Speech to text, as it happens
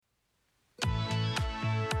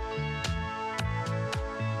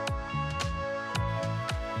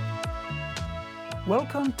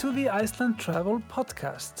Welcome to the Iceland Travel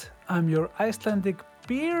Podcast. I'm your Icelandic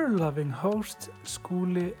beer-loving host,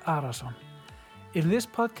 Skúli Arason. In this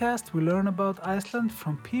podcast, we learn about Iceland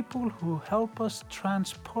from people who help us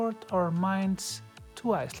transport our minds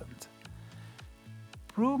to Iceland.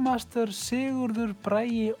 Brewmaster Sigurður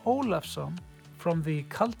Bragi Ólafsson from the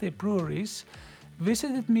Kaldi Breweries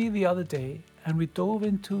visited me the other day and we dove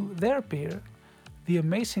into their beer, the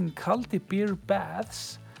amazing Kaldi Beer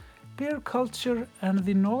baths, beer culture and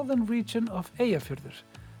the northern region of Eyjafjörður,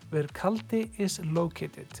 where Kaldi is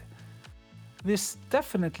located. This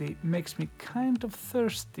definitely makes me kind of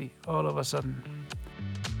thirsty all of a sudden.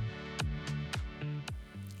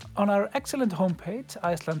 On our excellent homepage,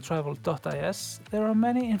 icelandtravel.is, there are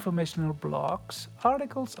many informational blogs,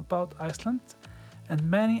 articles about Iceland, and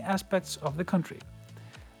many aspects of the country.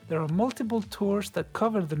 There are multiple tours that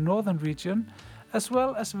cover the northern region, as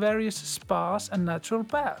well as various spas and natural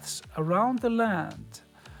baths around the land.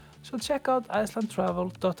 So check out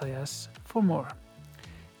icelandtravel.is for more.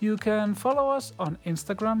 You can follow us on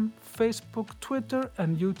Instagram, Facebook, Twitter,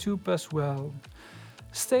 and YouTube as well.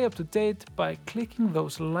 Stay up to date by clicking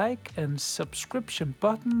those like and subscription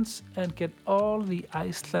buttons and get all the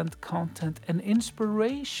Iceland content and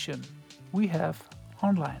inspiration we have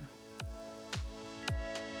online.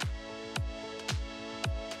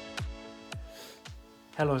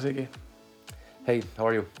 Hello, Siggi. Hey, how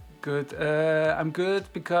are you? Good. I'm good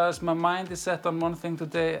because my mind is set on one thing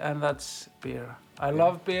today, and that's beer. I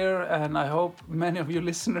love beer, and I hope many of you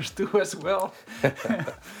listeners do as well.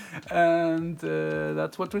 And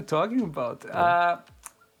that's what we're talking about.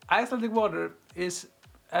 Icelandic water is,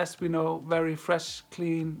 as we know, very fresh,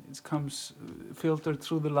 clean. It comes filtered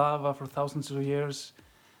through the lava for thousands of years.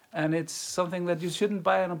 And it's something that you shouldn't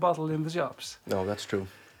buy in a bottle in the shops. No, that's true.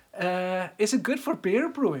 Is it good for beer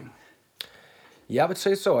brewing? Yeah, I would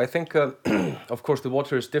say so. I think, of course, the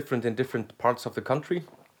water is different in different parts of the country.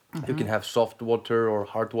 Mm-hmm. You can have soft water or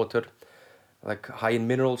hard water, like high in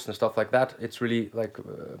minerals and stuff like that. It's really like,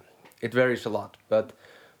 it varies a lot. But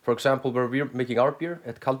for example, where we're making our beer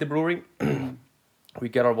at Kaldi Brewery, we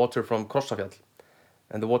get our water from Krossafjall.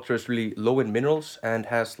 And the water is really low in minerals and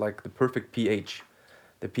has like the perfect pH.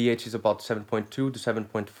 The pH is about 7.2 to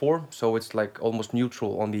 7.4, so it's like almost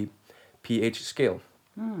neutral on the pH scale.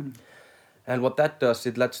 Mm. And what that does,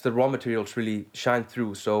 it lets the raw materials really shine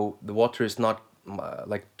through, so the water is not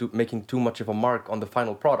making too much of a mark on the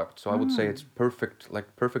final product. So I would say it's perfect, like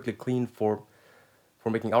perfectly clean for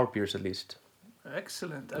making our beers at least.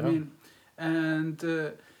 Excellent. I mean, and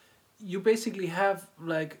you basically have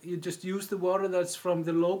you just use the water that's from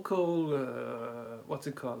the local, what's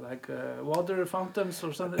it called, water fountains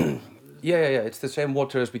or something? Yeah. It's the same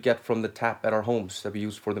water as we get from the tap at our homes that we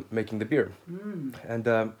use for making the beer. Mm. And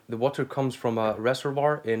the water comes from a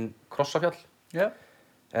reservoir in Krossafjall. Yeah.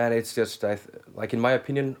 And it's just, in my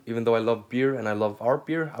opinion, even though I love beer and I love our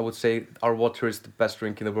beer, I would say our water is the best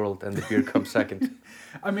drink in the world and the beer comes second.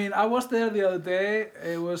 I mean, I was there the other day.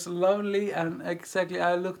 It was lovely, and exactly,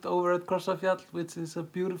 I looked over at Krossafjall, which is a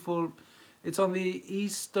beautiful. It's on the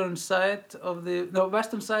western side of the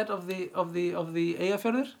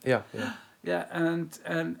Eyjafjörður. Yeah, and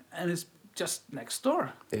it's just next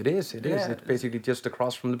door. It is. It's basically just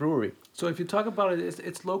across from the brewery. So if you talk about it,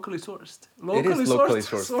 it's locally sourced. It is locally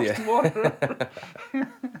sourced yeah. Water.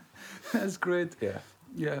 That's great.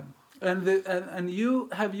 Yeah. And you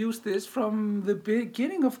have used this from the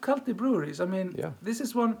beginning of Kaldi Breweries. I mean, This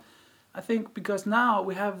is one, I think, because now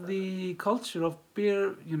we have the culture of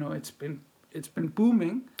beer. You know, it's been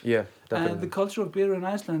booming. Yeah, definitely. And the culture of beer in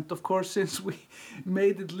Iceland, of course, since we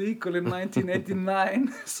made it legal in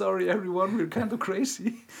 1989. Sorry, everyone, we're kind of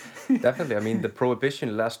crazy. Definitely. I mean, the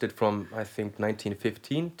prohibition lasted from, I think,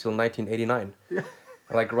 1915 till 1989. Yeah.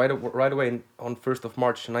 Like right away on 1st of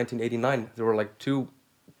March 1989, there were like two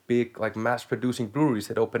big mass-producing breweries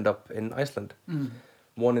that opened up in Iceland. Mm.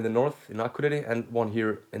 One in the north, in Akureyri, and one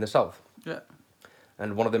here in the south. Yeah.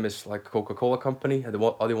 And one of them is like Coca-Cola company, and the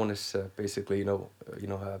other one is basically, a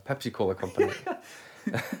Pepsi-Cola company.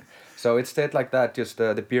 So it stayed like that. Just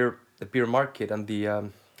the beer market and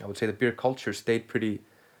I would say the beer culture stayed pretty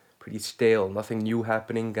stale. Nothing new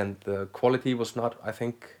happening, and the quality was not, I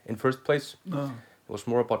think, in first place. No. It was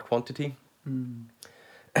more about quantity. Mm.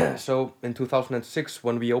 So in 2006,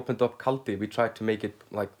 when we opened up Kaldi, we tried to make it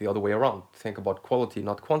like the other way around. Think about quality,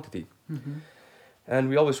 not quantity. Mm-hmm. And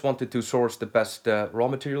we always wanted to source the best raw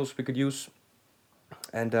materials we could use.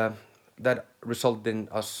 And that resulted in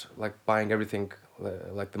us buying everything,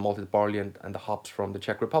 like the malted barley and the hops from the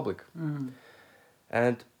Czech Republic. Mm.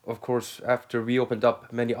 And of course, after we opened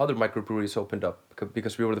up, many other microbreweries opened up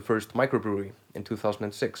because we were the first microbrewery in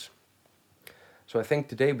 2006. So I think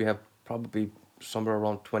today we have probably somewhere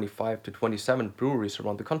around 25 to 27 breweries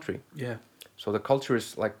around the country. Yeah. So the culture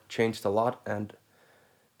is like changed a lot, and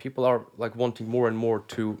people are like wanting more and more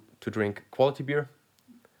to drink quality beer.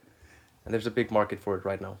 And there's a big market for it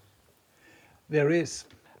right now. There is.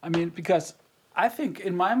 I mean, because I think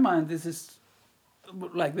in my mind this is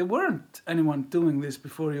like there weren't anyone doing this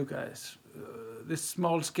before you guys. This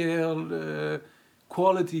small scale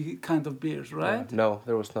quality kind of beers, right? No,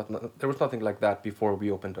 there was nothing like that before we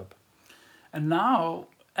opened up. And now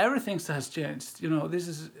everything has changed. You know, this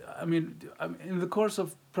is. I mean, in the course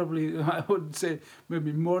of probably I would say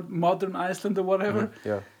maybe more modern Iceland or whatever.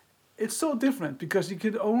 Yeah. It's so different because you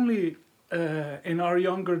could only in our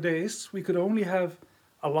younger days we could only have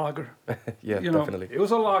a lager. Yeah, you know, definitely. It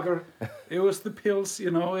was a lager. It was the pills.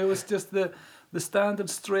 You know, it was just the standard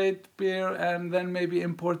straight beer and then maybe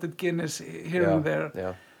imported Guinness here and there.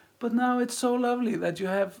 Yeah. But now it's so lovely that you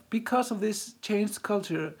have, because of this changed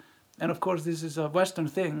culture, and of course this is a Western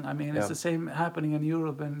thing. I mean, it's the same happening in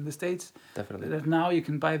Europe and in the States. Definitely. That now you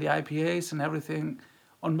can buy the IPAs and everything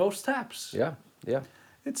on most taps. Yeah, yeah.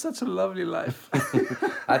 It's such a lovely life.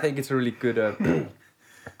 I think it's a really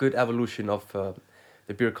good evolution of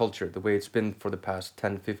the beer culture, the way it's been for the past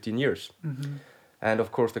 10, 15 years. Mm-hmm. And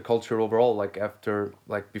of course the culture overall,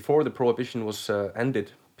 before the prohibition was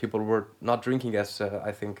ended, people were not drinking as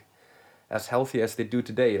healthy as they do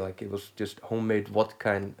today. Like, it was just homemade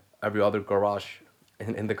vodka in every other garage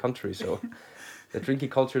in the country. So the drinking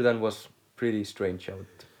culture then was pretty strange,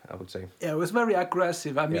 I would say. Yeah, it was very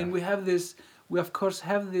aggressive. I mean, we of course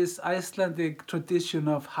have this Icelandic tradition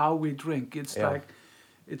of how we drink. It's like,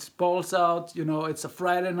 it's balls out, you know, it's a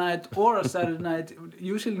Friday night or a Saturday night.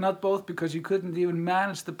 Usually not both, because you couldn't even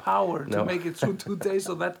manage the power to make it through 2 days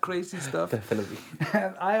of that crazy stuff. Definitely.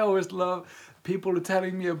 And I always love people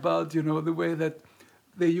telling me about, you know, the way that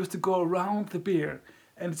they used to go around the beer.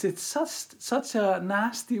 And it's such a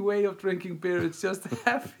nasty way of drinking beer. It's just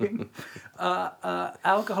having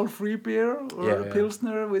alcohol-free beer or a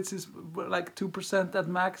Pilsner, which is like 2% at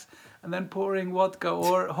max, and then pouring vodka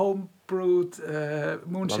or home-brewed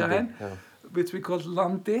moonshine, which we call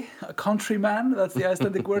landi, a countryman, that's the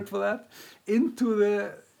Icelandic word for that, into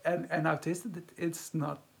the... And I've tasted it. It's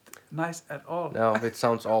not nice at all. No, it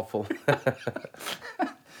sounds awful.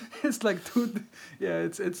 It's like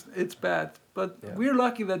it's bad, but we're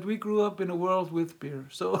lucky that we grew up in a world with beer,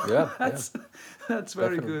 so that's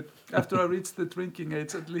very good. After I reached the drinking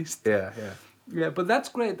age, at least. Yeah. But that's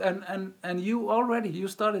great, and you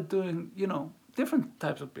started doing, you know, different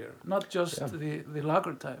types of beer, not just the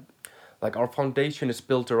lager type. Like, our foundation is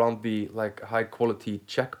built around the high quality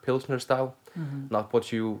Czech Pilsner style, not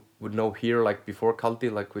what you would know here like before Kaldi,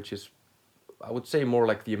 which is, I would say, more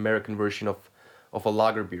like the American version of a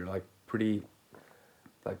lager beer,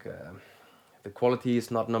 the quality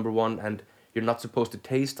is not number one, and you're not supposed to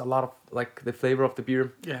taste a lot of the flavor of the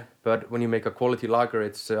beer. Yeah. But when you make a quality lager,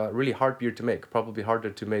 it's a really hard beer to make, probably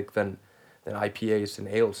harder to make than IPAs and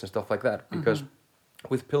ales and stuff like that, because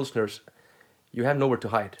with Pilsners, you have nowhere to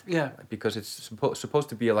hide. Yeah. Because it's supposed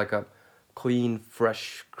to be a clean,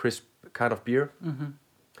 fresh, crisp kind of beer. Mm-hmm.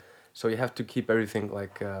 So you have to keep everything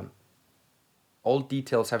all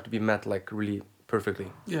details have to be met really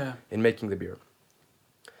perfectly in making the beer.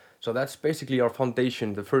 So that's basically our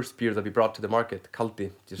foundation, the first beer that we brought to the market,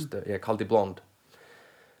 Kaldi, Kaldi Blonde.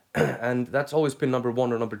 And that's always been number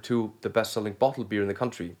 1 or number 2, the best-selling bottled beer in the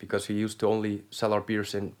country, because we used to only sell our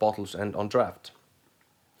beers in bottles and on draft.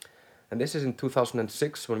 And this is in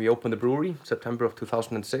 2006 when we opened the brewery, September of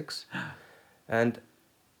 2006. And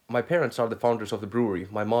my parents are the founders of the brewery.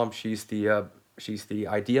 My mom, she's the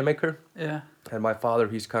idea maker. Yeah. And my father,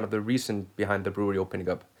 he's kind of the reason behind the brewery opening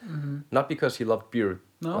up. Mm-hmm. Not because he loved beer.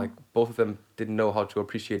 No? Both of them didn't know how to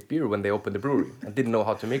appreciate beer when they opened the brewery, and didn't know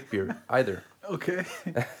how to make beer either. Okay.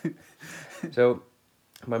 So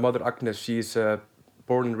my mother Agnes, she's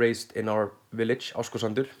born and raised in our village,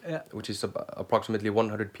 Ásgórssandur, which is approximately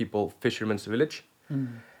 100 people fisherman's village.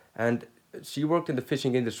 Mm. And she worked in the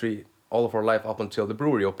fishing industry all of her life up until the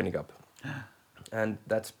brewery opening up. And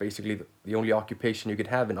that's basically the only occupation you could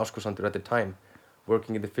have in Ásgórssandur at the time,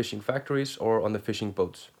 working in the fishing factories or on the fishing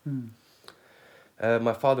boats. Mm.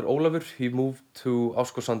 My father Ólafur, he moved to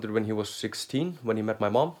Ásgórssandur when he was 16, when he met my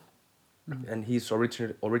mom. Mm. And he's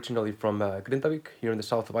originally from Grindavík, here in the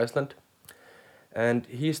south of Iceland. And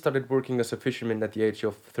he started working as a fisherman at the age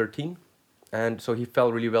of 13. And so he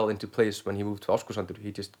fell really well into place when he moved to Ásgórssandur.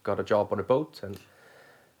 He just got a job on a boat, and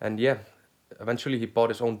eventually he bought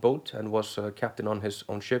his own boat and was captain on his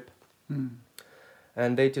own ship. Mm.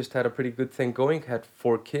 And they just had a pretty good thing going, had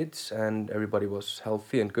 4 kids, and everybody was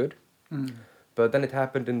healthy and good. Mm. But then it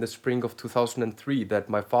happened in the spring of 2003 that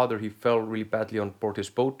my father, he fell really badly on board his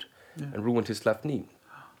boat and ruined his left knee.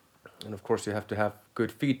 And of course you have to have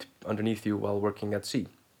good feet underneath you while working at sea.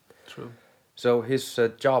 True. So his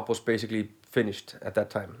job was basically finished at that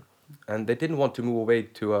time. And they didn't want to move away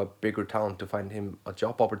to a bigger town to find him a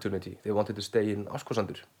job opportunity. They wanted to stay in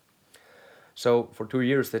Árskóðssandur. So for 2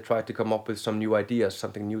 years they tried to come up with some new ideas,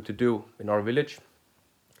 something new to do in our village.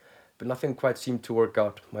 But nothing quite seemed to work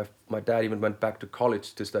out. My dad even went back to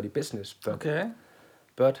college to study business.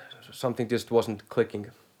 But something just wasn't clicking.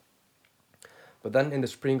 But then in the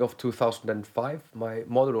spring of 2005, my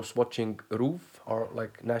mother was watching RÚV, our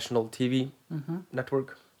like national TV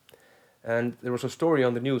network. And there was a story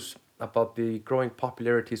on the news about the growing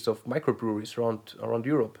popularities of microbreweries around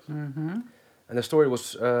Europe. And the story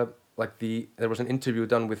was there was an interview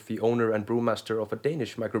done with the owner and brewmaster of a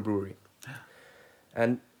Danish microbrewery.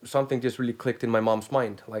 And something just really clicked in my mom's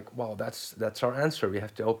mind, like, wow, that's our answer. We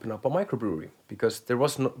have to open up a microbrewery, because there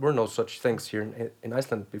were no such things here in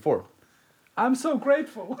Iceland before. I'm so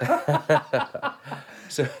grateful.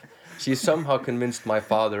 So she somehow convinced my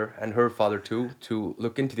father and her father too to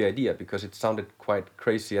look into the idea, because it sounded quite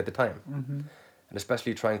crazy at the time. And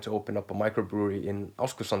especially trying to open up a microbrewery in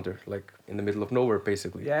Árskóðssandur, like in the middle of nowhere,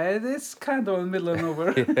 basically. Yeah, it is kind of in the middle of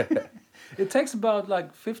nowhere. It takes about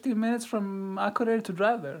like 15 minutes from Akureyri to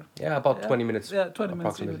drive there. Yeah, about 20 minutes. Yeah, 20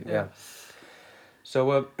 minutes. Approximately, yeah.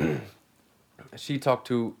 So she talked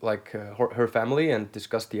to her family and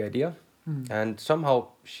discussed the idea. And somehow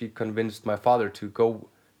she convinced my father to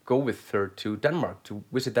go with her to Denmark to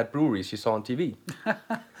visit that brewery she saw on TV.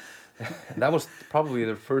 That was probably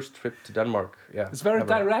their first trip to Denmark. Yeah, it's very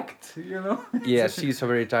direct, you know. Yeah, she's a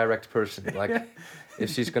very direct person. Like, if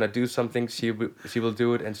she's gonna do something, she will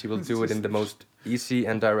do it, and she will do it in the most easy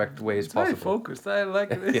and direct ways possible. Very focused. I like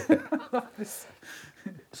it. I love this.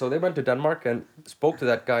 So they went to Denmark and spoke to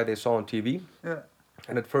that guy they saw on TV. Yeah.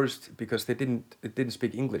 And at first, because it didn't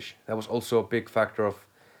speak English, that was also a big factor of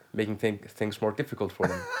making things more difficult for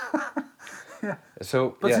them. Yeah.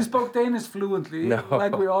 So, but she spoke Danish fluently,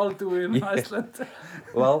 like we all do in Iceland.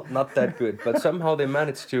 Well, not that good, but somehow they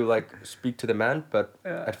managed to speak to the man. But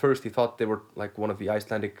at first, he thought they were like one of the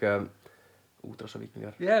Icelandic. Yeah,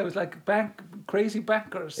 it was like crazy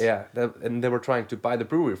bankers. Yeah, and they were trying to buy the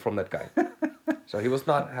brewery from that guy. So he was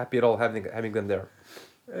not happy at all having them there.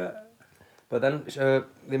 Yeah. But then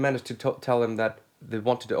they managed to tell him that they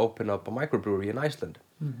wanted to open up a microbrewery in Iceland.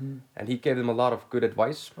 And he gave them a lot of good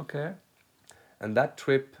advice. Okay. And that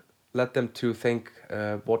trip led them to think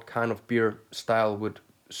what kind of beer style would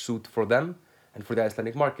suit for them and for the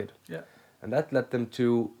Icelandic market. Yeah. And that led them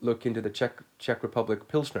to look into the Czech Republic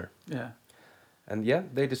Pilsner. Yeah. And yeah,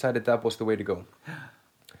 they decided that was the way to go.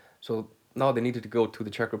 So now they needed to go to the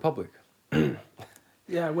Czech Republic.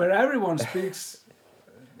 Yeah, where everyone speaks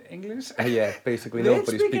English. Yeah, basically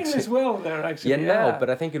nobody speaks English as well there, actually. Yeah, no, but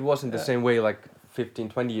I think it wasn't the same way like 15,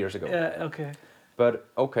 20 years ago. Yeah, okay. But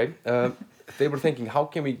okay, they were thinking, how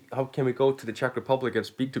can we go to the Czech Republic and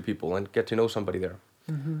speak to people and get to know somebody there?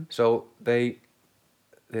 So they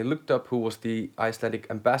looked up who was the Icelandic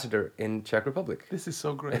ambassador in Czech Republic. This is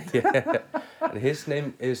so great. Yeah. And his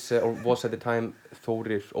name was at the time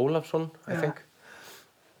Sigurður Ólafsson, I think.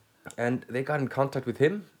 And they got in contact with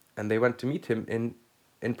him, and they went to meet him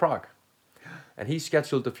in Prague. And he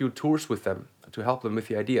scheduled a few tours with them to help them with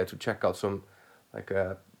the idea to check out some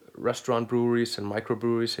restaurant breweries and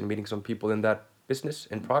microbreweries and meeting some people in that business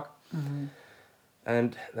in Prague.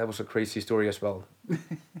 And that was a crazy story as well.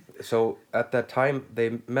 So at that time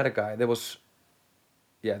they met a guy. There was,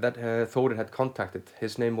 that Þórir had contacted.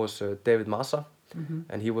 His name was David Massa,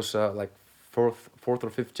 and he was like fourth or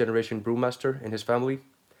fifth generation brewmaster in his family.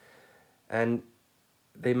 And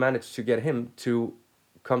they managed to get him to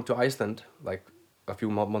come to Iceland like a few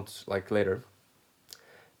months later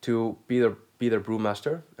to be their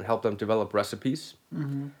brewmaster and help them develop recipes.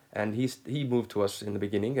 And he moved to us in the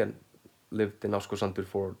beginning and lived in Árskóðssandur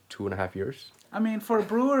for 2.5 years. I mean, for a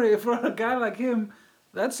brewery, for a guy like him,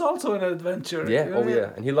 that's also an adventure. Yeah,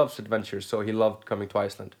 yeah, and he loves adventures, so he loved coming to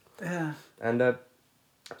Iceland. Yeah. And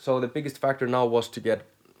so the biggest factor now was to get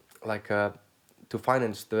to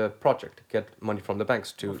finance the project, get money from the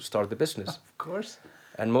banks to start the business. Of course.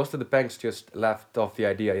 And most of the banks just laughed off the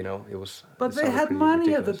idea, it was... But they had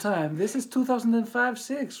money at the time. This is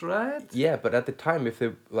 2005-06, right? Yeah, but at the time, if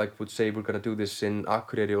they would say we're going to do this in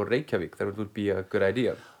Akureyri or Reykjavik, that would be a good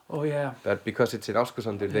idea. Oh, yeah. But because it's in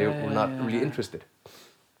Árskóðssandur, they were not really interested.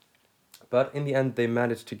 But in the end, they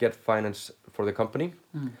managed to get finance for the company.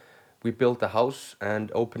 We built a house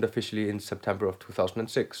and opened officially in September of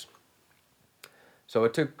 2006. So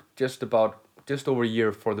it took just about just over a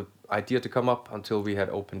year for the idea to come up until we had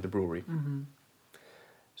opened the brewery.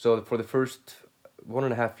 So for the first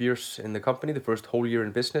 1.5 years in the company, the first whole year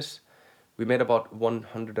in business, we made about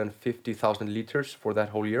 150,000 liters for that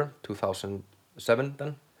whole year, 2007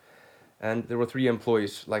 then. And there were 3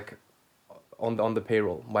 employees like on the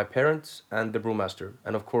payroll, my parents and the brewmaster.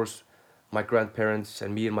 And of course, my grandparents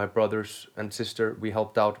and me and my brothers and sister, we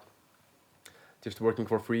helped out just working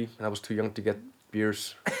for free. And I was too young to get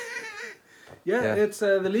beers. Yeah, it's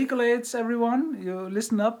the legal age, everyone. You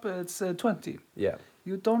listen up, it's 20. Yeah.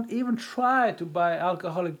 You don't even try to buy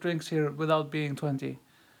alcoholic drinks here without being 20.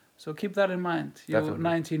 So keep that in mind, you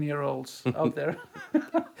 19-year-olds out there.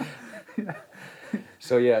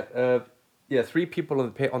 So 3 people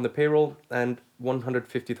on the payroll and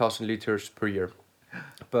 150,000 liters per year.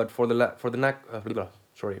 But for the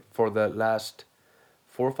last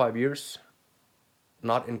 4 or 5 years,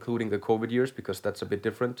 not including the COVID years because that's a bit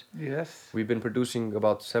different. Yes. We've been producing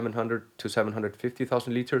about 700 to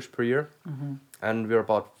 750,000 liters per year, and we're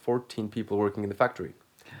about 14 people working in the factory.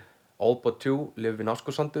 All but 2 live in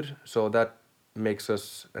Árskóðssandur, so that makes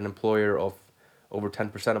us an employer of over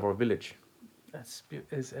 10% of our village.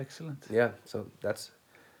 Is excellent. Yeah, so that's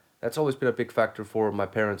always been a big factor for my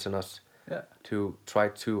parents and us to try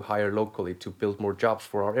to hire locally to build more jobs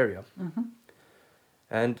for our area.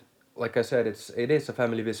 And like I said, it is a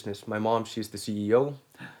family business. My mom, she's the CEO,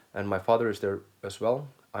 and my father is there as well.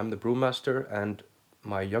 I'm the brewmaster, and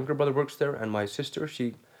my younger brother works there, and my sister,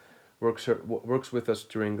 she works with us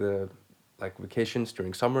during the vacations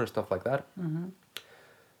during summer and stuff like that.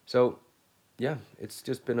 So yeah, it's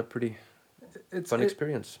just been a pretty fun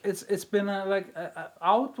experience. It's been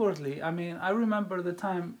outwardly. I mean, I remember the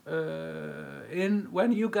time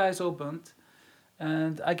when you guys opened,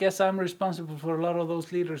 and I guess I'm responsible for a lot of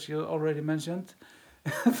those leaders you already mentioned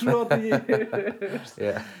throughout the years.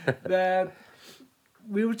 Yeah. That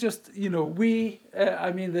we were just,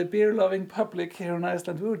 I mean, the beer-loving public here in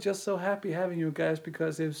Iceland, we were just so happy having you guys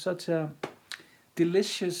because it was such a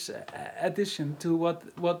delicious addition to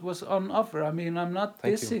what was on offer. I mean, I'm not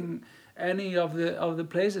dissing any of the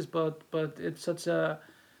places, but it's such a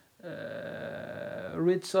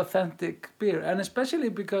rich, authentic beer, and especially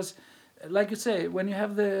because, like you say, when you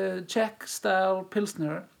have the Czech style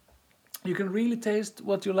Pilsner, you can really taste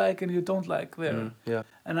what you like and you don't like there. Yeah.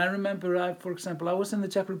 And I remember, for example, I was in the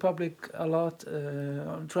Czech Republic a lot,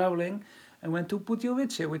 traveling, and went to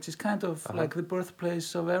Budějovice, which is kind of like the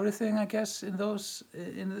birthplace of everything, I guess, in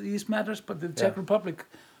these matters. But the Czech Republic,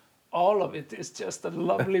 all of it is just a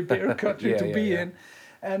lovely beer country to be in.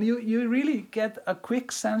 And you really get a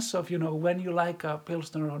quick sense of, when you like a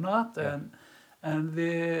Pilsner or not. And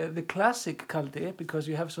the classic Kaldi, because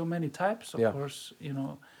you have so many types, of course,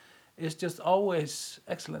 is just always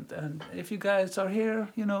excellent. And if you guys are here,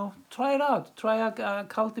 try it out. Try a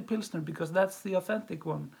Kaldi Pilsner, because that's the authentic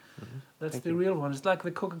one. That's the real one. It's like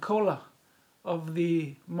the Coca-Cola of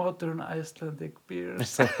the modern Icelandic beers.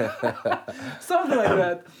 Something like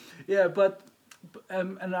that. Yeah, but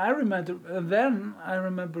and I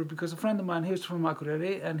remember because a friend of mine, he was from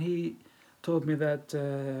Akureyri, and he told me that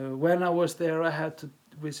when I was there, I had to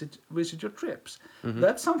visit your trips.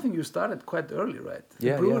 That's something you started quite early, right?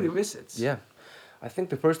 The brewery visits. Yeah. I think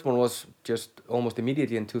the first one was just almost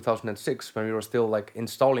immediately in 2006 when we were still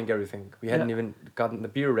installing everything. We hadn't even gotten the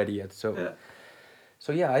beer ready yet. So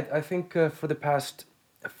I think for the past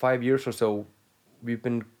 5 years or so, we've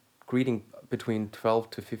been greeting between 12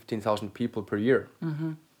 to 15,000 people per year.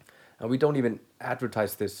 And we don't even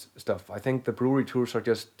advertise this stuff. I think the brewery tours are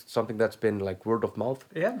just something that's been word of mouth.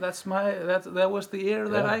 Yeah, that was the ear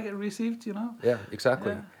that I received, Yeah,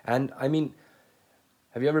 exactly. Yeah. And I mean,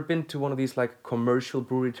 have you ever been to one of these commercial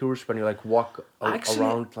brewery tours when you walk around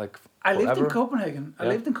forever? I lived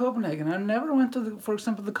in Copenhagen. I never went to, for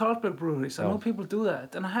example, the Carlsberg breweries. I know people do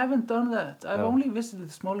that, and I haven't done that. I've only visited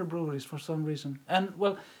the smaller breweries for some reason. And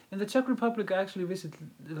well, in the Czech Republic, I actually visited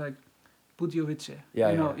Budějovice.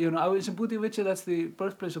 I was in Budějovice. That's the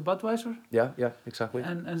birthplace of Budweiser. Yeah, exactly.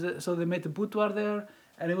 So they made the boudoir there,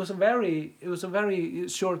 and it was a very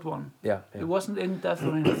short one. Yeah. It wasn't in depth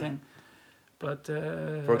or anything. But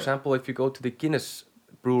for example, if you go to the Guinness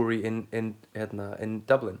brewery in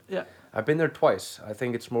Dublin, I've been there twice. I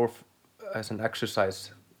think it's more as an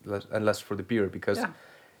exercise and less for the beer, because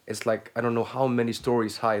it's I don't know how many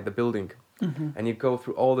stories high the building, and you go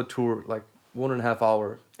through all the tour 1.5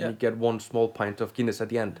 hours, and you get one small pint of Guinness at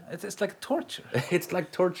the end. It's like torture. It's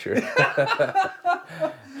like torture.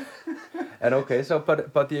 And okay, so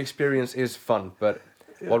but the experience is fun. But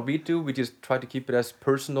what we do, we just try to keep it as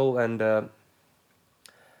personal and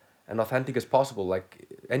and authentic as possible. Like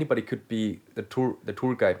anybody could be the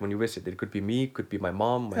tour guide when you visit. It could be me, could be my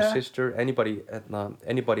mom, my sister, anybody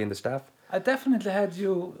in the staff. I definitely had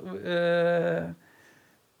you,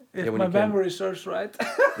 if my memory serves right.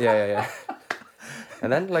 Yeah.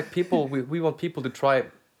 And then like people, we want people to try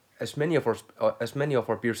as many of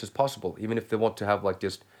our beers as possible, even if they want to have like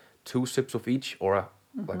just 2 sips of each or a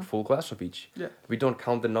like full glass of each. Yeah. We don't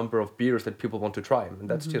count the number of beers that people want to try, and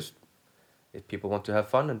that's just if people want to have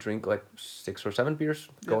fun and drink like 6 or 7 beers,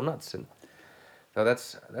 go nuts. And so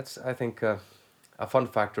that's I think a fun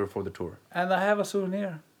factor for the tour. And I have a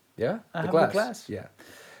souvenir. Yeah, I have the glass. Yeah,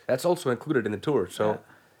 that's also included in the tour. So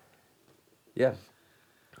yeah,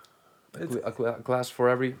 a glass for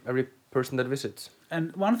every person that visits.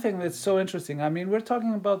 And one thing that's so interesting, I mean, we're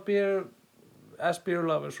talking about beer as beer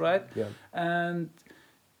lovers, right? Yeah. And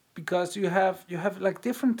because you have like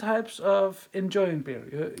different types of enjoying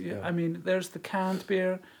beer. I mean, there's the canned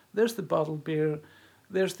beer, there's the bottled beer,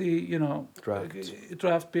 there's the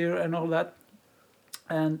draft beer and all that,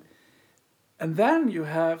 and then you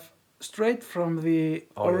have straight from the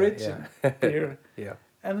origin beer. Yeah.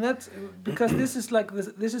 And that's because this is like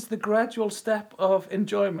this is the gradual step of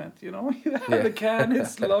enjoyment, you know. The can,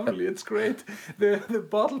 it's lovely, it's great. The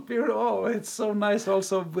bottled beer, it's so nice.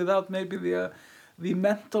 Also, without maybe the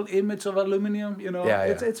mental image of aluminum, you know.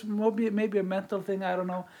 It's maybe a mental thing. I don't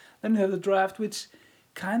know. Then you have the draft, which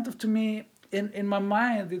kind of to me in my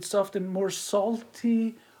mind, it's often more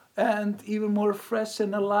salty and even more fresh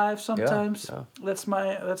and alive sometimes. Yeah. That's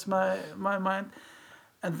my mind.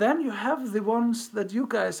 And then you have the ones that you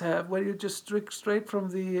guys have, where you just drink straight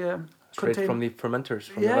from the from the fermenters,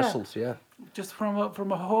 from the vessels, just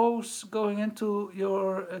from a hose going into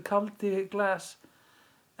your Kaldi glass,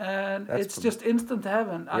 and it's just instant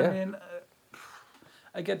heaven. I mean,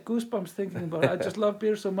 I get goosebumps thinking about it. I just love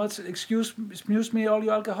beer so much. Excuse me, all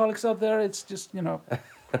you alcoholics out there. It's just, you know.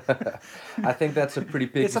 I think that's a pretty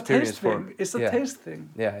big experience for. It's a taste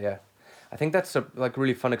thing. Yeah. I think that's a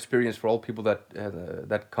really fun experience for all people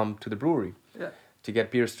that come to the brewery. Yeah. To get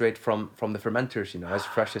beer straight from the fermenters, you know, as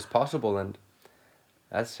fresh as possible, and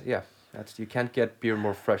that's you can't get beer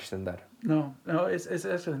more fresh than that. No, it's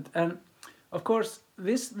excellent, and of course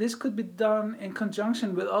this could be done in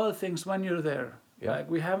conjunction with other things when you're there. Yeah. Like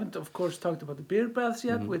we haven't, of course, talked about the beer baths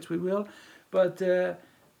yet, which we will, but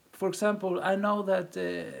for example, I know that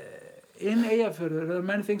in Eyjafjörður there are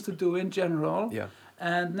many things to do in general. Yeah.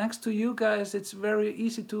 And next to you guys, it's very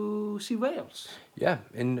easy to see whales. Yeah,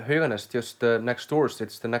 in Hauganes, just next doors.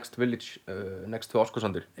 It's the next village next to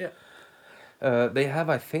Árskóðssandur. Yeah. They have,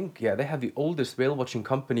 I think, they have the oldest whale watching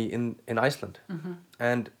company in Iceland.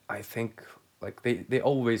 And I think like they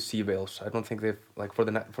always see whales. I don't think they've like for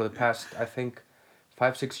the past, I think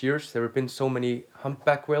 5-6 years there have been so many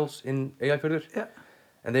humpback whales in Eyjafjörður. Yeah.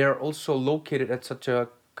 And they are also located at such a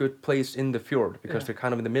good place in the fjord because they're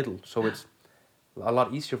kind of in the middle. So it's a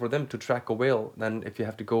lot easier for them to track a whale than if you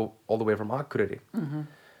have to go all the way from Akureyri.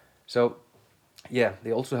 So,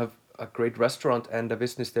 they also have a great restaurant and a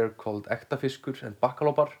business there called Ektafiskur and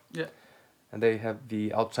Bakkalóbar. Yeah. And they have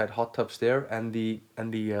the outside hot tubs there and the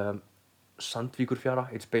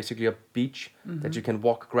Sandvíkurfjara. It's basically a beach that you can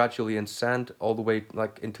walk gradually in sand all the way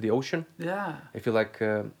like into the ocean. Yeah. If you like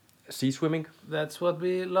sea swimming. That's what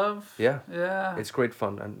we love. Yeah. Yeah. It's great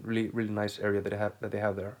fun and really nice area that they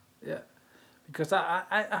have there. Yeah. Because I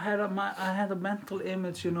had a mental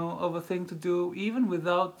image, you know, of a thing to do even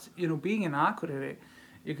without, you know, being in Akureyri.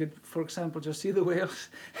 You could, for example, just see the whales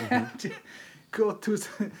and go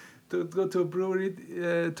to a brewery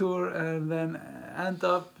tour and then end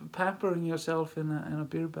up pampering yourself in a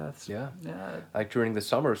beer bath. So, yeah. Like during the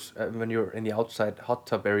summers, when you're in the outside hot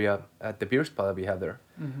tub area at the beer spa that we have there,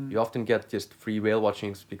 you often get just free whale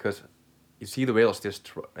watchings because you see the whales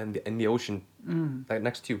just in the ocean, like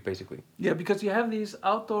next to you, basically. Yeah, because you have these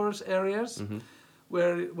outdoors areas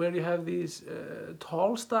where you have these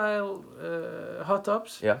tall style hot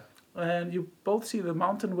tubs. Yeah. And you both see the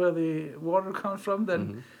mountain where the water comes from,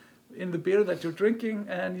 then in the beer that you're drinking,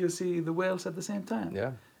 and you see the whales at the same time.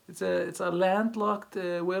 Yeah. It's a landlocked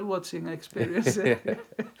whale watching experience. And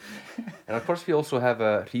of course we also have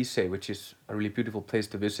Hrísey, which is a really beautiful place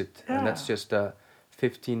to visit, and that's just a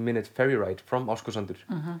 15-minute ferry ride from Árskóðssandur.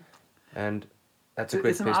 And that's a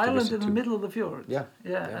great place to visit. It's an island in the middle of the fjord. Yeah.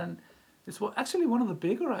 And it's actually one of the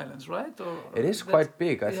bigger islands, right? It is quite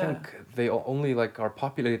big. I think they only like are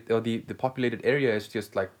populated, or the populated area is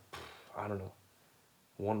just like, I don't know,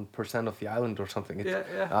 1% of the island or something.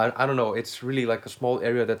 I don't know. It's really like a small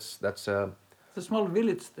area that's it's a small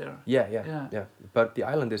village there. Yeah. But the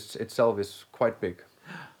island itself is quite big.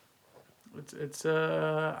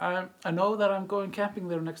 I know that I'm going camping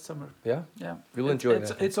there next summer. Yeah? Yeah. We'll enjoy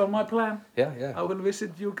that. It's on my plan. Yeah, yeah. I will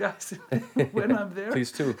visit you guys when I'm there.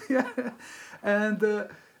 Please too. Yeah. And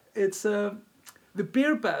it's the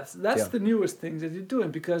beer baths. That's the newest thing that you're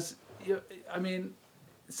doing because it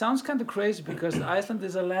sounds kind of crazy because Iceland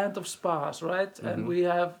is a land of spas, right? Mm-hmm. And we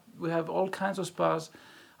have all kinds of spas.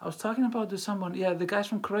 I was talking about to someone, the guys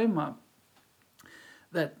from Krauma,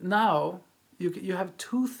 that now you have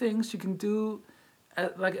two things you can do,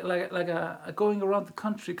 like a going around the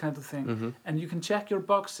country kind of thing, mm-hmm. and you can check your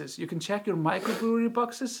boxes. You can check your microbrewery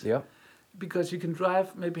boxes. Yeah. Because you can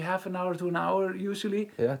drive maybe half an hour to an hour usually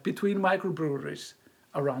between microbreweries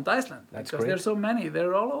around Iceland. That's because great. There's so many.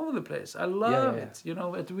 They're all over the place. I love it. You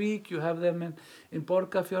know, at week you have them in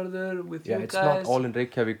Eyjafjörður with you guys. Yeah, it's not all in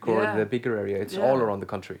Reykjavík or the bigger area. It's all around the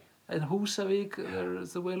country. And Húsavík,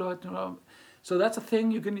 there's the Wailuvatn. So that's a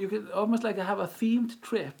thing you can almost like have a themed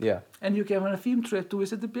trip. Yeah. And you can have a themed trip to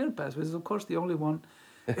visit the beer baths, which is of course the only one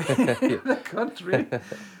in the country.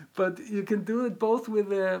 But you can do it both with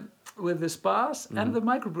the spas and the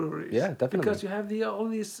microbreweries. Yeah, definitely. Because you have all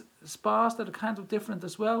these spas that are kind of different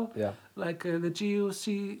as well. Yeah. Like the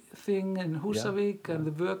GUC thing in Húsavík and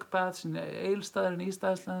the work baths in Egilsstaðir in East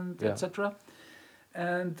Iceland, etc.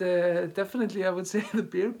 And definitely I would say the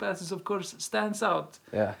beer baths of course stands out.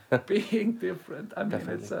 Yeah. Being different. I mean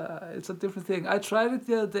it's a different thing. I tried it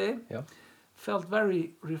the other day. Yeah. Felt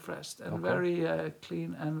very refreshed and very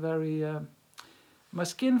clean and very my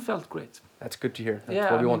skin felt great. That's good to hear.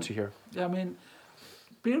 That's what we want to hear. Yeah, I mean,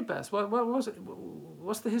 beer baths. What was it?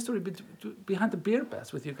 What's the history behind the beer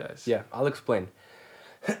baths with you guys? Yeah, I'll explain.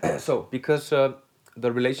 So, because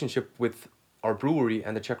the relationship with our brewery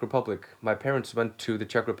and the Czech Republic, my parents went to the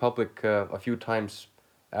Czech Republic a few times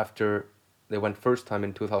after they went first time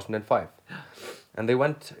in 2005. And they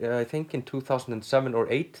went, I think in 2007 or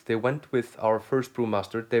 8, they went with our first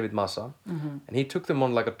brewmaster, David Massa. Mm-hmm. And he took them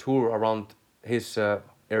on like a tour around his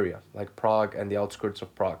area, like Prague and the outskirts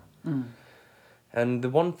of Prague. Mm. And the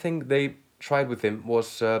one thing they tried with him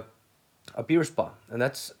was a beer spa. And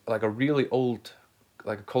that's like a really old,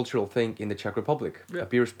 like a cultural thing in the Czech Republic. Yeah. A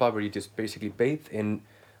beer spa where you just basically bathe in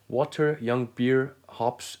water, young beer,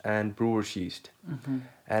 hops, and brewer's yeast. Mm-hmm.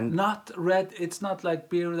 And it's not like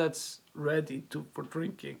beer that's ready for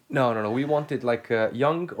drinking. No. We wanted like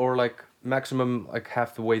young or like maximum like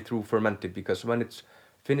half the way through fermented, because when it's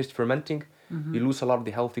finished fermenting, you lose a lot of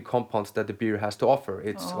the healthy compounds that the beer has to offer.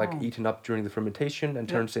 It's like eaten up during the fermentation and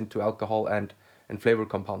turns into alcohol and flavor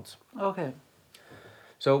compounds. Okay.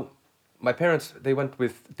 So my parents, they went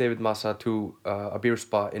with David Massa to a beer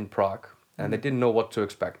spa in Prague, and they didn't know what to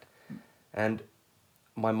expect. And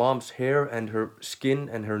my mom's hair and her skin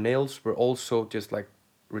and her nails were also just like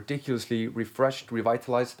ridiculously refreshed,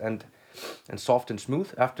 revitalized, and soft and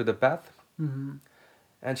smooth after the bath. Mm-hmm.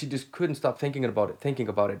 And she just couldn't stop thinking about it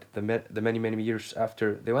the many years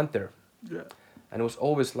after they went there. Yeah. And it was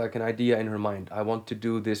always like an idea in her mind. I want to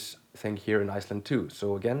do this thing here in Iceland too.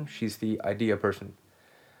 So again, she's the idea person.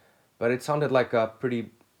 But it sounded like a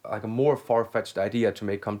more far-fetched idea to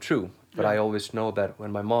make come true. But I always know that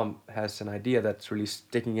when my mom has an idea that's really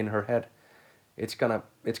sticking in her head, it's gonna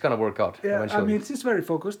work out eventually. I mean, she's very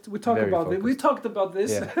focused. We talked about it. We talked about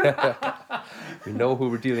this. Yeah. We know who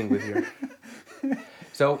we're dealing with here.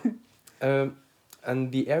 So,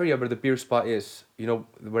 and the area where the beer spa is, you know,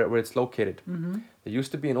 where it's located, there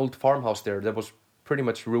used to be an old farmhouse there that was pretty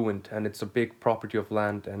much ruined, and it's a big property of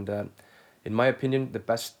land, and in my opinion, the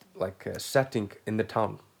best setting in the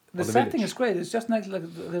town. The setting is great. It's just like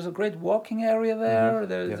there's a great walking area there.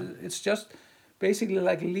 It's just basically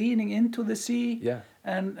like leaning into the sea. Yeah.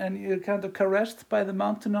 And you're kind of caressed by the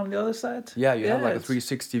mountain on the other side. Yeah, you have like a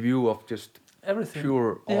 360 view of just everything,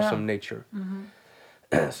 pure awesome nature.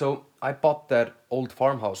 Mm-hmm. So I bought that old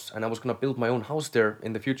farmhouse, and I was gonna build my own house there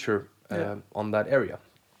in the future on that area.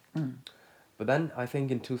 Mm. But then I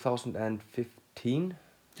think in 2015,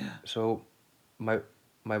 so my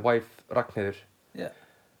wife Ragnhildur,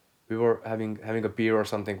 we were having a beer or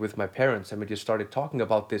something with my parents, and we just started talking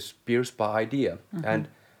about this beer spa idea, and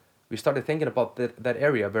we started thinking about that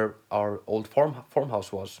area where our old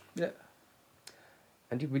farmhouse was. Yeah.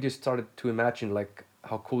 And we just started to imagine like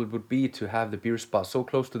how cool it would be to have the beer spa so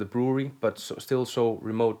close to the brewery, but still so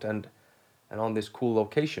remote and on this cool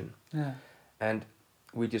location. Yeah. And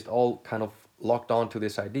we just all kind of locked on to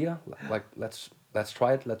this idea, like let's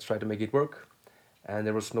try it, let's try to make it work. And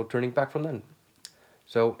there was no turning back from then.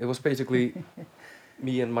 So it was basically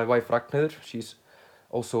me and my wife Ragnhildur. She's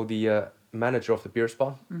also the manager of the beer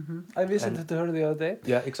spa. Mm-hmm. I visited her the other day.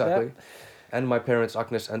 Yeah, exactly. Yeah. And my parents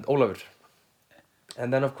Agnes and Ólafur.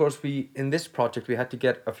 And then, of course, in this project, we had to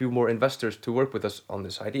get a few more investors to work with us on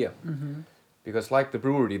this idea. Because like the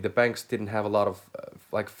brewery, the banks didn't have a lot of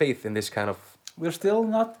like faith in this kind of... We're still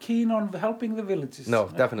not keen on helping the villages. No,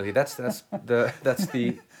 definitely. That's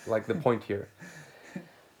the like the point here.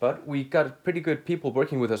 But we got pretty good people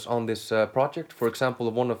working with us on this project. For example,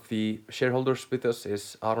 one of the shareholders with us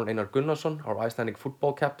is Aron Einar Gunnarsson, our Icelandic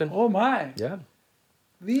football captain. Oh my! Yeah.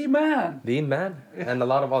 The man! The man. And a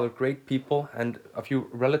lot of other great people and a few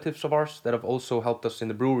relatives of ours that have also helped us in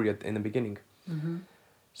the brewery in the beginning.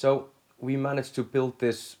 So we managed to build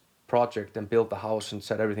this project and build the house and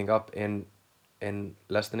set everything up in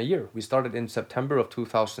less than a year. We started in September of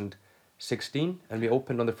 2016 and we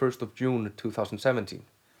opened on the 1st of June 2017.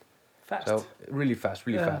 Fast. So really fast,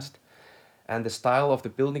 really fast. And the style of the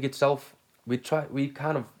building itself, we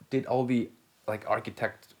kind of did all the like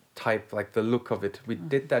architect type, like the look of it. We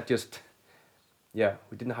did that just,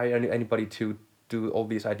 we didn't hire anybody to do all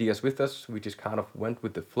these ideas with us. We just kind of went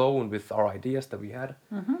with the flow and with our ideas that we had.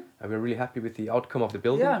 And we're really happy with the outcome of the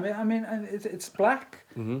building. Yeah, I mean it's black.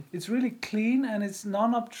 It's really clean and it's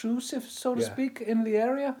non-obtrusive, so to speak, in the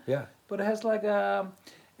area. Yeah. But it has like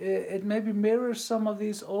it maybe mirrors some of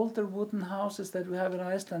these older wooden houses that we have in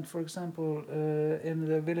Iceland, for example, in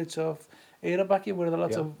the village of Eyrarbakki, where there are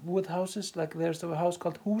lots of wood houses. Like there's a house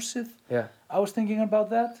called Húsið. Yeah. I was thinking about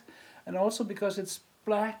that. And also because it's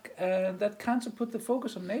black, and that kind of put the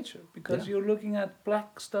focus on nature, because you're looking at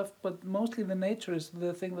black stuff, but mostly the nature is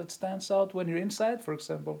the thing that stands out when you're inside, for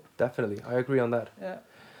example. Definitely, I agree on that. Yeah.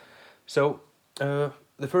 So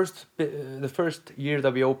the first year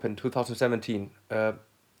that we opened, 2017,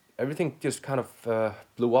 everything just kind of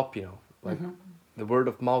blew up, you know. Like the word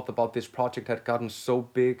of mouth about this project had gotten so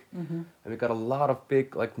big, and we got a lot of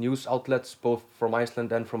big like news outlets, both from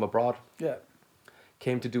Iceland and from abroad. Yeah.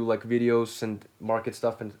 Came to do like videos and market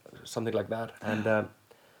stuff and something like that. And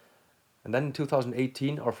then in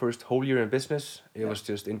 2018, our first whole year in business, it was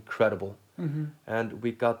just incredible. And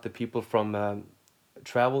we got the people from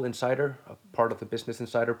Travel Insider, a part of the Business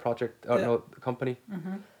Insider project, the company.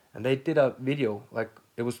 And they did a video, like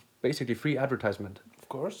it was basically free advertisement. Of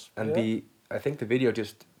course. And I think the video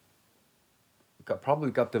just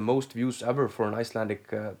probably got the most views ever for an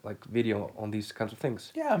Icelandic like video on these kinds of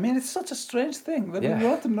things. Yeah, I mean it's such a strange thing that we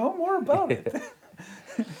want to know more about it.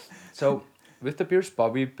 So with the beer spa,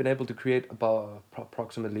 we've been able to create about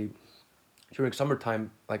approximately during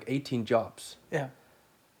summertime like 18 jobs. Yeah.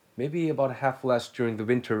 Maybe about half less during the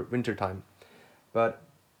winter time, but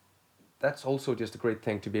that's also just a great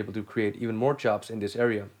thing to be able to create even more jobs in this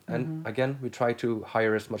area. And again, we try to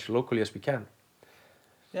hire as much locally as we can.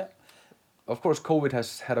 Yeah. Of course, COVID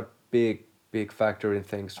has had a big factor in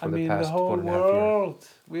things for the past the whole 1.5 years. world.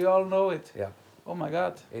 We all know it. Yeah. Oh my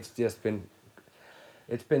God. It's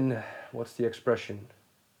been, what's the expression?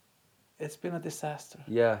 It's been a disaster.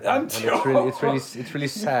 Yeah. And it's really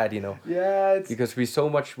sad, you know. Yeah. Because we so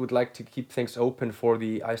much would like to keep things open for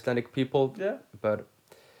the Icelandic people. Yeah. But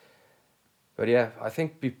yeah, I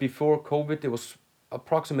think before COVID, it was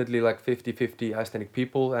approximately like 50-50 Icelandic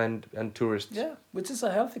people and tourists. Yeah, which is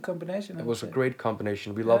a healthy combination. It was a great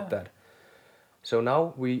combination. We loved that. So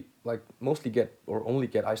now we like mostly get or only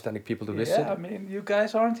get Icelandic people to visit. Yeah, I mean, you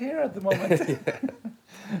guys aren't here at the moment.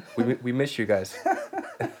 We miss you guys.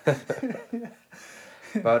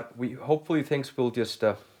 But hopefully things will just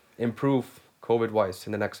improve COVID-wise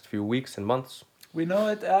in the next few weeks and months. We know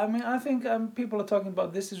it. I mean, I think people are talking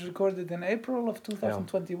about this is recorded in April of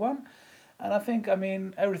 2021. Yeah. And I think, I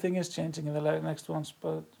mean, everything is changing in the next ones,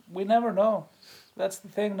 but we never know. That's the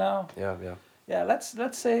thing now. Yeah. Yeah,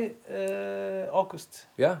 let's say August.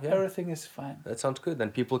 Yeah. Everything is fine. That sounds good. Then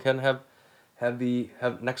people can have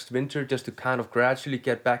next winter just to kind of gradually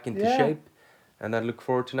get back into shape, and then look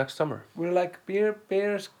forward to next summer. We're like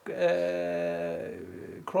bears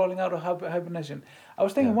crawling out of hibernation. I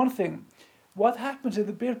was thinking one thing. What happens in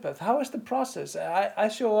the beer bath? How is the process? I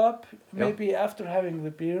show up maybe after having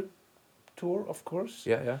the beer tour, of course.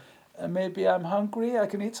 Yeah. Maybe I'm hungry. I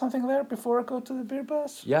can eat something there before I go to the beer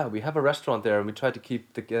bath. Yeah, we have a restaurant there, and we try to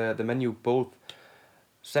keep the menu both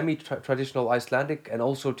semi-traditional Icelandic and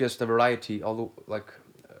also just a variety. Although, like,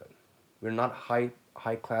 we're not high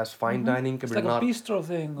class fine dining. It's like a bistro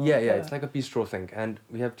thing. Yeah, it's like a bistro thing, and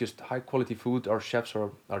we have just high quality food. Our chefs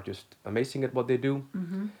are just amazing at what they do,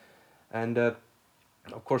 and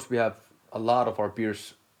of course we have a lot of our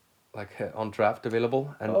beers like on draft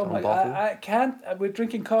available and on bottle. I can't. We're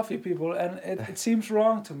drinking coffee, people, and it seems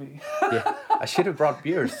wrong to me. Yeah, I should have brought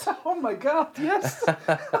beers. Oh my God! Yes.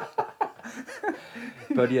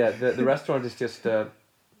 But yeah, the restaurant is just a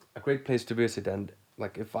great place to visit, and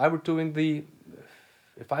like if I were doing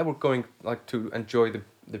if I were going like to enjoy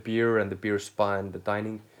the beer and the beer spa and the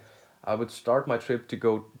dining, I would start my trip to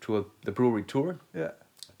go to the brewery tour. Yeah.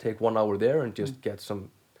 Take 1 hour there and just get some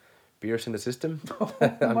beers in the system. Oh,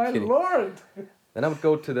 I'm my kidding. lord! Then I would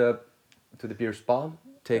go to the beer spa,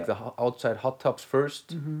 take the outside hot tubs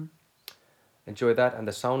first, enjoy that, and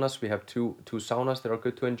the saunas. We have two saunas that are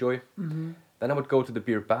good to enjoy. Then I would go to the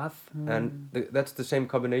beer bath, and that's the same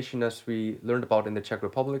combination as we learned about in the Czech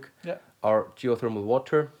Republic. Yeah. Our geothermal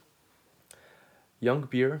water, young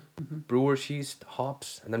beer, brewer's yeast,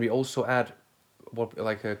 hops, and then we also add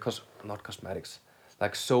not cosmetics,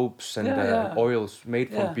 like soaps and oils made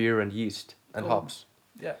from beer and yeast and hops.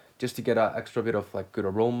 Yeah. Just to get an extra bit of like good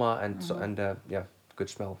aroma and good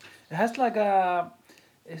smell. It has like a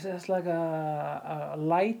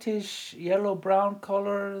lightish yellow brown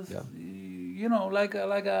color. Yeah. You know, like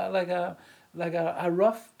a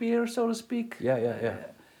rough beer, so to speak. Yeah.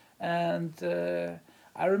 And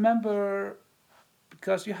I remember,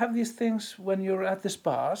 because you have these things when you're at the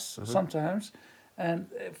spas sometimes, and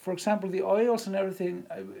for example the oils and everything,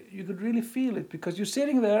 you could really feel it because you're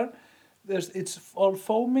sitting there. It's all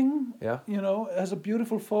foaming. Yeah. You know, it has a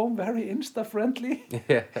beautiful foam, very Insta friendly.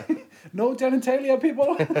 Yeah. No genitalia,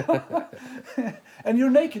 people. And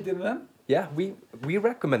you're naked in them. Yeah, we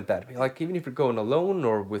recommend that. Like even if you're going alone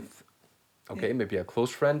or with, maybe a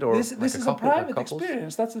close friend or this is a private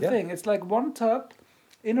experience. That's the thing. It's like one tub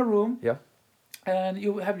in a room. Yeah. And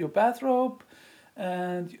you have your bathrobe,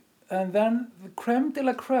 and then the creme de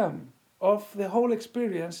la creme of the whole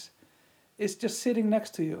experience is just sitting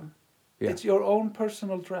next to you. Yeah. It's your own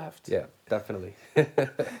personal draft. Yeah, definitely.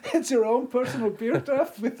 It's your own personal beer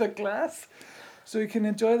draft with a glass, so you can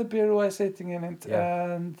enjoy the beer while sitting in it.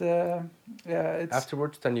 Yeah. And it's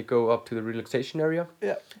afterwards, then you go up to the relaxation area.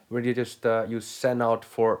 Yeah. Where you just you zen out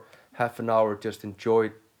for half an hour, just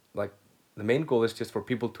enjoy. Like the main goal is just for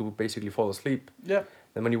people to basically fall asleep. Yeah.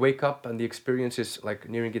 Then when you wake up and the experience is like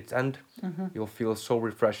nearing its end, you'll feel so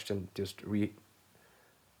refreshed and just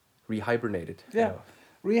rehibernated. Yeah. You know?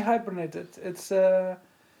 Rehibernated.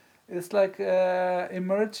 It's like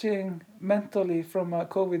emerging mentally from a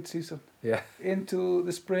COVID season into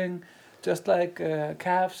the spring, just like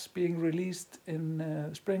calves being released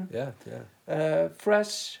in spring. Yeah.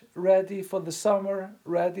 Fresh, ready for the summer,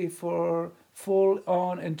 ready for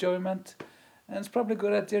full-on enjoyment, and it's probably a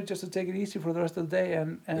good idea just to take it easy for the rest of the day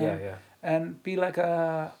and be like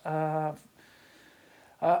a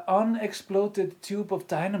unexploded tube of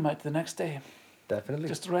dynamite the next day. Definitely.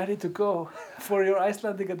 Just ready to go for your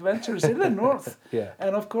Icelandic adventures in the north. Yeah.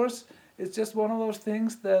 And of course, it's just one of those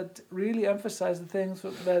things that really emphasize the things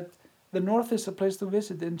that the north is a place to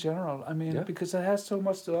visit in general. I mean, because it has so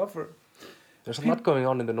much to offer. There's a lot going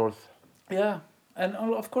on in the north. Yeah. And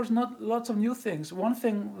of course, not lots of new things. One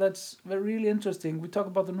thing that's really interesting, we talk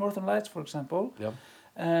about the Northern Lights, for example. Yeah.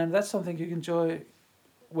 And that's something you can enjoy,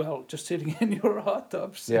 well, just sitting in your hot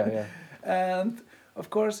tubs. Yeah. And of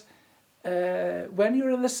course, when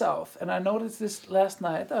you're in the south, and I noticed this last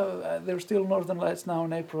night, there's still Northern Lights now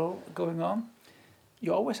in April going on,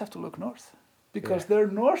 you always have to look north. Because they're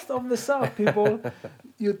north of the south, people.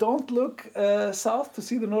 You don't look south to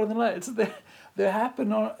see the Northern Lights. They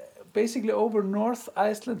happen basically over North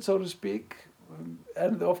Iceland, so to speak.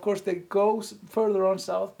 And of course they go further on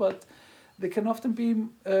south, but they can often be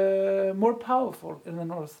more powerful in the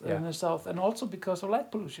north and the south, and also because of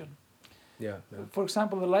light pollution. Yeah. For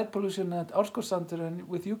example, the light pollution at Árskógssandur and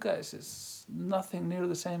with you guys is nothing near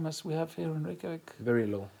the same as we have here in Reykjavik. Very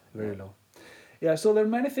low. Yeah, so there are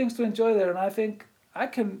many things to enjoy there, and I think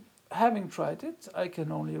having tried it, I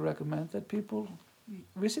can only recommend that people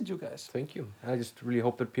visit you guys. Thank you. I just really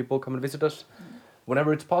hope that people come and visit us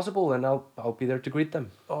whenever it's possible, and I'll be there to greet them.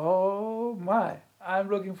 Oh my, I'm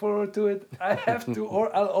looking forward to it. I have to, or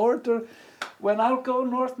I'll order. When I'll go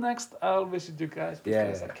north next, I'll visit you guys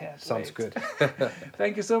because I can't Sounds wait. good.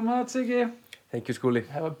 Thank you so much, Siggi. Thank you, Skúli.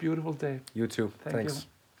 Have a beautiful day. You too. Thank Thanks. you.